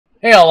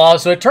Hey all,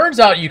 so it turns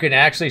out you can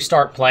actually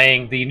start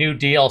playing the new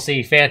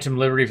DLC Phantom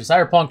Liberty for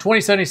Cyberpunk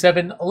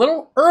 2077 a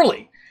little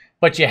early,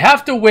 but you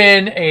have to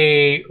win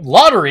a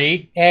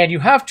lottery and you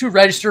have to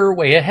register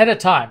way ahead of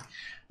time.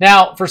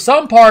 Now, for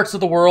some parts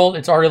of the world,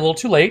 it's already a little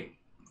too late.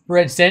 For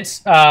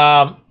instance,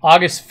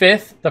 August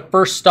 5th, the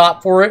first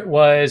stop for it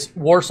was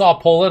Warsaw,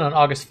 Poland on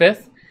August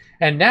 5th,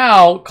 and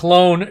now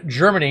Cologne,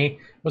 Germany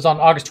was on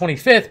August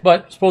 25th,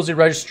 but supposedly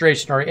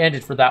registration already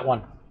ended for that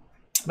one.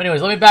 But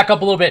anyways, let me back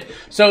up a little bit.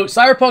 So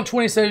Cyberpunk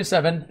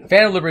 2077,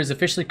 Phantom Liberty is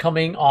officially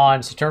coming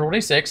on September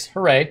 26th.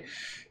 Hooray.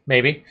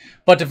 Maybe.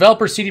 But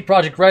developer CD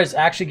Projekt Red is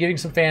actually giving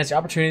some fans the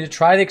opportunity to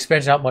try the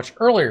expansion out much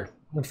earlier.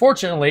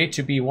 Unfortunately,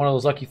 to be one of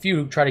those lucky few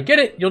who try to get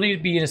it, you'll need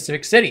to be in a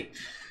specific city.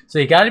 So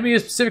you got to be in a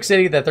specific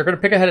city that they're going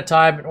to pick ahead of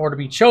time in order to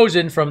be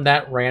chosen from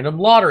that random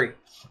lottery.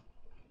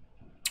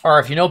 Or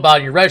if you know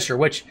about it, you register,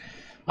 which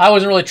I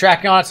wasn't really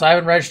tracking on it, so I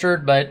haven't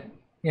registered, but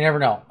you never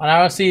know. And I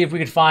want to see if we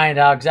could find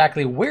out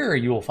exactly where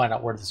you will find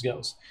out where this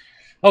goes.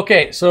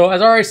 Okay, so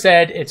as I already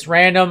said, it's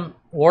random.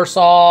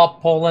 Warsaw,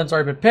 Poland's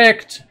already been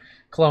picked.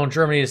 Cologne,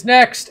 Germany is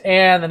next.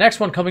 And the next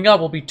one coming up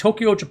will be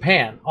Tokyo,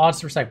 Japan on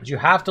September 2nd. But you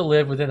have to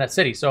live within that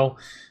city. So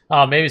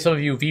maybe some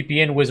of you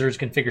VPN wizards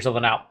can figure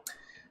something out.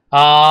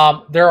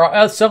 There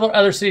are several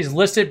other cities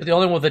listed, but the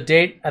only one with a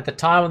date at the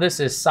time of this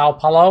is Sao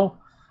Paulo.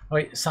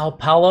 Wait, Sao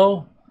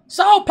Paulo?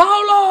 Sao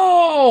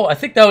Paulo! I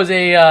think that was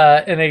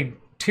in a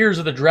Tears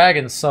of the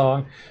Dragon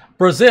song.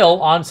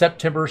 Brazil on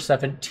September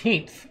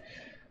 17th.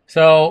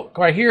 So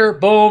right here,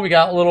 boom, we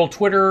got a little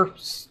Twitter.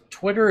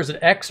 Twitter, is it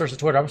X or is it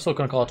Twitter? I'm still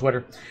going to call it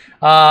Twitter.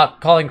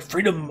 Calling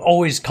freedom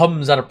always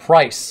comes at a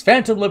price.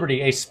 Phantom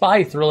Liberty, a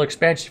spy thriller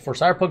expansion for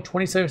Cyberpunk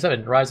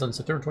 2077, arrives on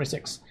September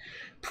 26th.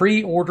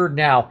 Pre-ordered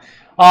now.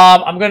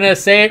 I'm going to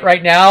say it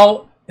right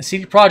now.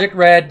 CD Projekt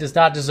Red does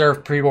not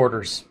deserve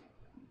pre-orders.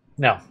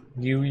 No,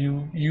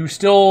 you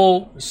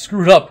still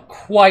screwed up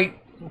quite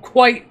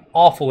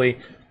awfully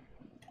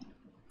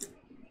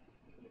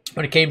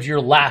when it came to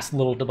your last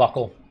little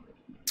debacle.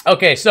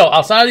 Okay, so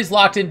outside of these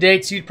locked-in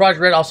dates, CD Projekt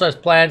Red also has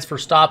plans for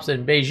stops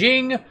in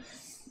Beijing,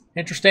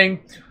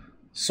 interesting,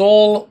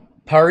 Seoul,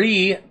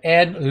 Paris,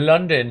 and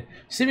London.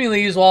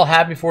 Seemingly, these will all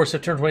happen before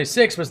September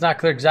 26th, but it's not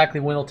clear exactly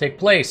when they'll take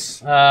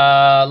place.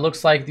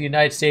 Looks like the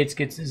United States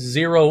gets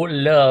zero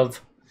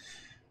love,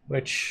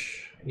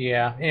 which...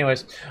 yeah,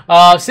 anyways.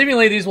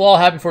 Seemingly, these will all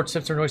happen before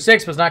September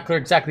 26th, but it's not clear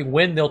exactly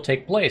when they'll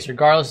take place.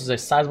 Regardless, it's a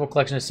sizable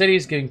collection of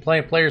cities, giving plenty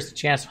of players the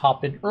chance to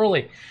hop in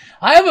early.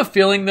 I have a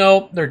feeling,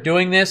 though, they're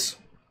doing this.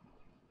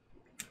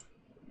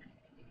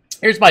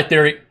 Here's my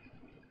theory.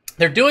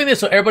 They're doing this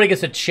so everybody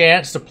gets a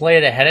chance to play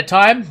it ahead of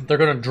time. They're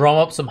going to drum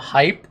up some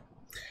hype.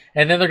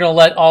 And then they're going to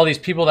let all these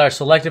people that are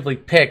selectively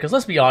picked. Because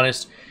let's be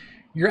honest,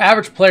 your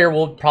average player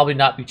will probably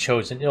not be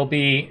chosen. It'll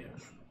be...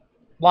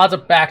 lots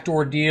of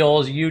backdoor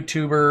deals,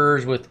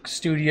 YouTubers with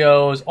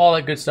studios, all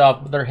that good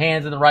stuff. With their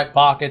hands in the right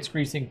pockets,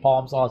 greasing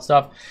palms, all that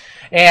stuff.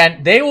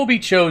 And they will be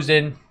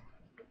chosen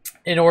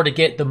in order to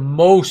get the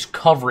most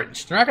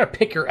coverage. They're not going to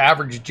pick your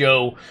average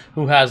Joe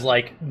who has,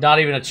 like, not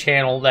even a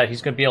channel that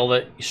he's going to be able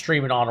to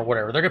stream it on or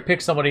whatever. They're going to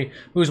pick somebody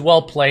who's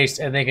well-placed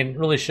and they can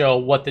really show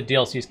what the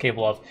DLC is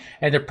capable of.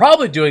 And they're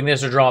probably doing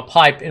this to draw a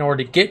pipe in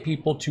order to get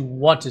people to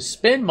want to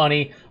spend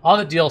money on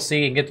the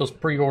DLC and get those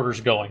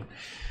pre-orders going.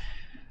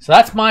 So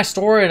that's my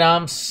story, and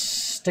I'm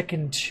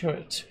sticking to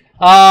it.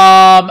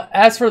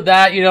 As for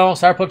that, you know,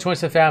 Cyberpunk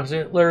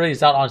 2077 literally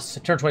is out on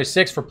September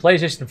 26th for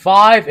PlayStation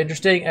 5.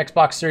 Interesting.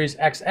 Xbox Series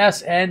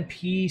XS and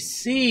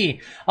PC.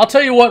 I'll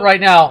tell you what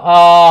right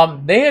now.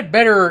 They had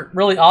better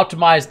really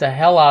optimize the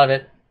hell out of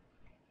it.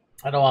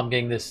 I know I'm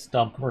getting this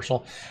dumb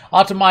commercial.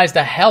 Optimize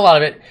the hell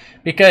out of it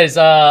because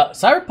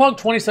Cyberpunk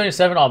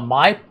 2077 on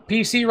my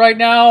PC right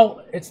now,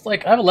 it's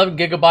like I have 11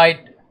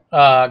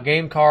 gigabyte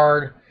game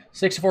card.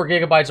 64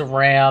 gigabytes of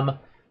RAM.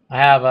 I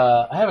have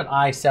an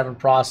i7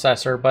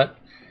 processor, but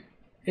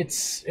it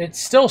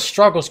still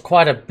struggles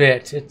quite a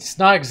bit. It's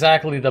not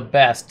exactly the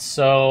best.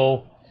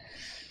 So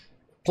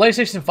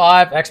PlayStation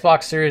 5,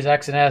 Xbox Series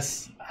X and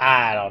S,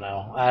 I don't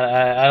know.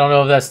 I don't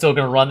know if that's still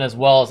going to run as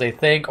well as they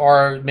think,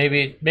 or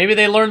maybe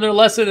they learned their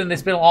lesson and they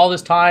spent all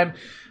this time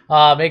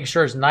making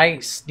sure it's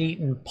nice, neat,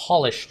 and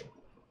polished.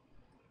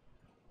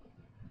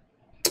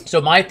 So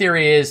my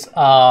theory is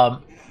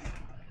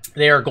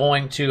they are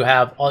going to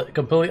have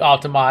completely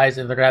optimized,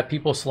 and they're going to have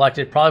people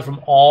selected probably from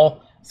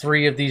all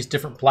three of these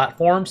different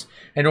platforms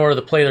in order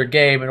to play their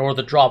game, in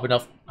order to drop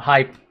enough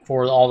hype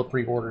for all the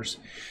pre-orders.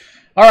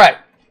 All right.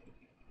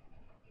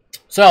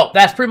 So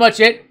that's pretty much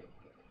it.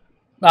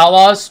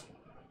 Outlaws,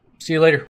 see you later.